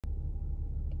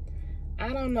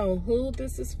I don't know who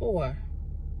this is for,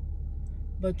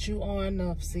 but you are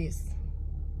enough, sis.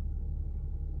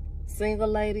 Single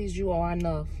ladies, you are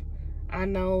enough. I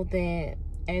know that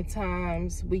at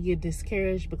times we get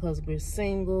discouraged because we're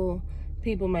single.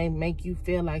 People may make you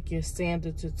feel like your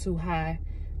standards are too high.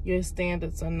 Your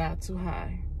standards are not too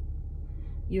high.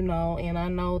 You know, and I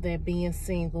know that being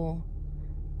single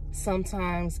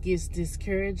sometimes gets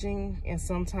discouraging and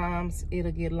sometimes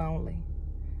it'll get lonely.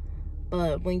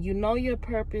 But when you know your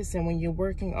purpose and when you're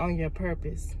working on your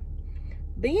purpose,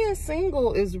 being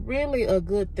single is really a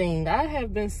good thing. I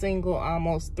have been single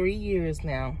almost 3 years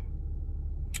now,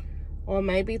 or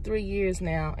maybe 3 years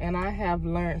now, and I have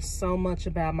learned so much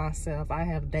about myself. I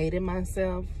have dated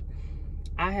myself.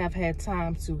 I have had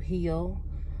time to heal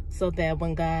so that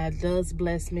when God does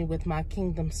bless me with my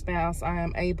kingdom spouse, I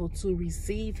am able to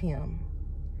receive him.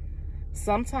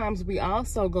 Sometimes we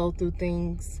also go through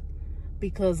things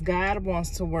because God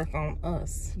wants to work on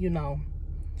us, you know.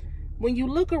 When you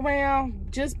look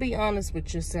around, just be honest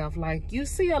with yourself. Like, you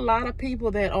see a lot of people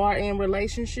that are in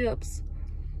relationships,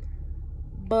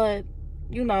 but,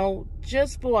 you know,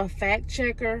 just for a fact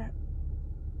checker,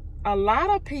 a lot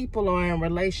of people are in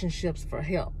relationships for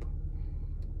help.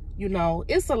 You know,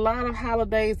 it's a lot of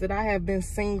holidays that I have been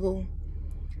single,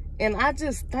 and I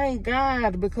just thank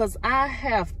God because I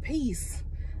have peace.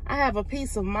 I have a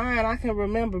peace of mind. I can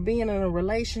remember being in a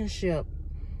relationship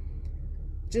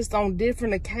just on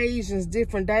different occasions,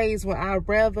 different days when I'd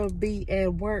rather be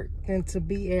at work than to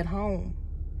be at home.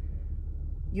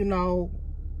 You know,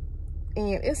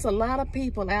 and it's a lot of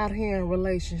people out here in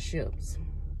relationships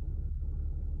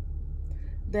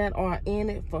that are in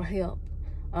it for help.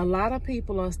 A lot of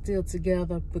people are still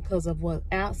together because of what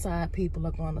outside people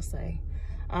are going to say.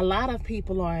 A lot of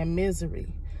people are in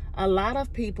misery. A lot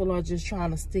of people are just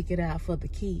trying to stick it out for the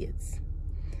kids,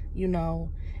 you know.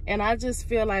 And I just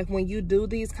feel like when you do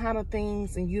these kind of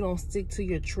things and you don't stick to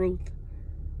your truth,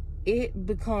 it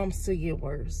becomes to get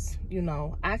worse, you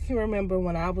know. I can remember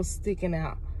when I was sticking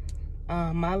out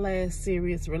my last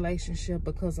serious relationship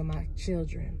because of my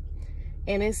children.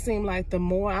 And it seemed like the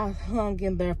more I hung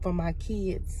in there for my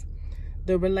kids,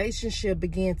 the relationship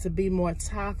began to be more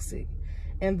toxic.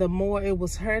 And the more it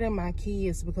was hurting my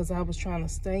kids because I was trying to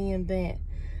stay in that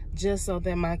just so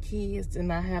that my kids did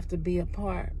not have to be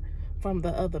apart from the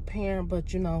other parent.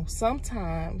 But, you know,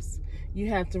 sometimes you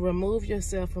have to remove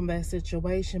yourself from that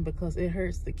situation because it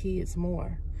hurts the kids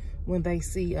more when they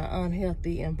see an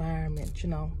unhealthy environment, you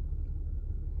know.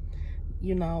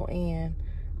 You know, and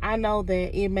I know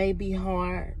that it may be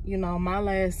hard. You know, my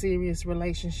last serious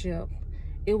relationship,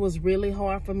 it was really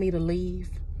hard for me to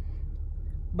leave.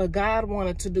 But God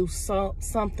wanted to do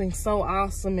something so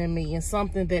awesome in me, and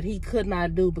something that he could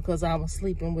not do because I was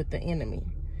sleeping with the enemy,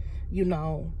 you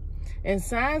know. And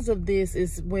signs of this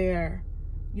is where,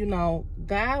 you know,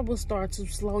 God will start to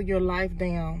slow your life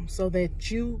down so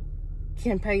that you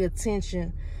can pay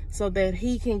attention, so that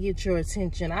he can get your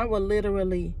attention. I would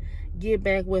literally get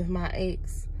back with my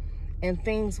ex and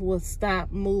things would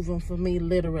stop moving for me,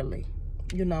 literally.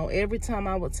 You know, every time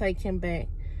I would take him back,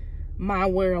 my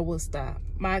world would stop.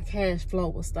 My cash flow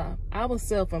would stop. I was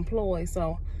self-employed,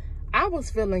 so I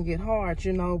was feeling it hard.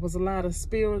 You know, it was a lot of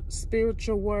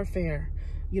spiritual warfare.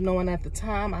 You know, and at the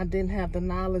time, I didn't have the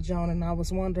knowledge on it, and I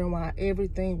was wondering why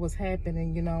everything was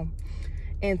happening, you know.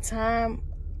 And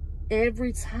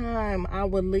every time I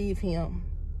would leave him,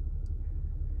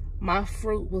 my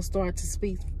fruit will start to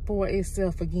speak for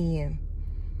itself again.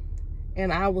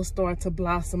 And I will start to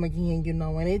blossom again, you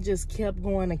know. And it just kept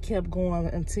going and kept going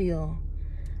until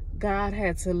God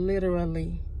had to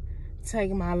literally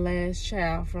take my last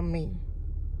child from me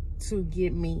to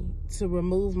get me to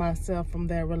remove myself from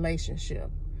that relationship.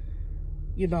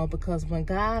 You know, because when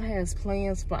God has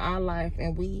plans for our life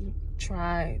and we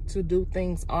try to do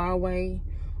things our way,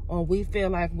 or we feel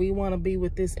like we want to be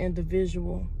with this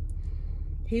individual,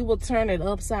 he will turn it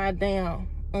upside down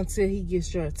until he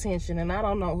gets your attention. And I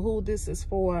don't know who this is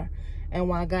for and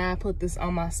why God put this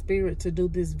on my spirit to do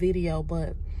this video,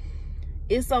 but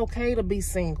it's okay to be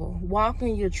single. Walk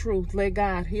in your truth. Let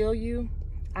God heal you.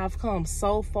 I've come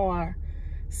so far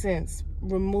since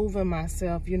removing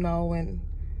myself, you know, and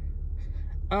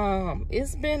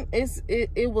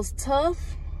it was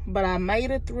tough, but I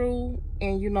made it through.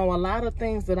 And, you know, a lot of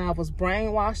things that I was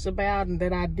brainwashed about and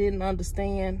that I didn't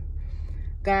understand,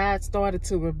 God started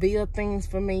to reveal things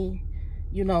for me,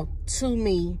 you know, to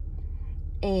me.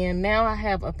 And now I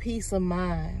have a peace of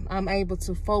mind. I'm able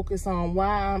to focus on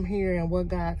why I'm here and what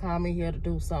God called me here to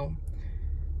do. So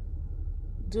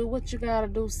do what you gotta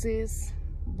do, sis,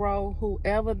 bro,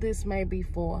 whoever this may be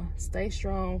for. Stay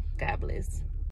strong. God bless.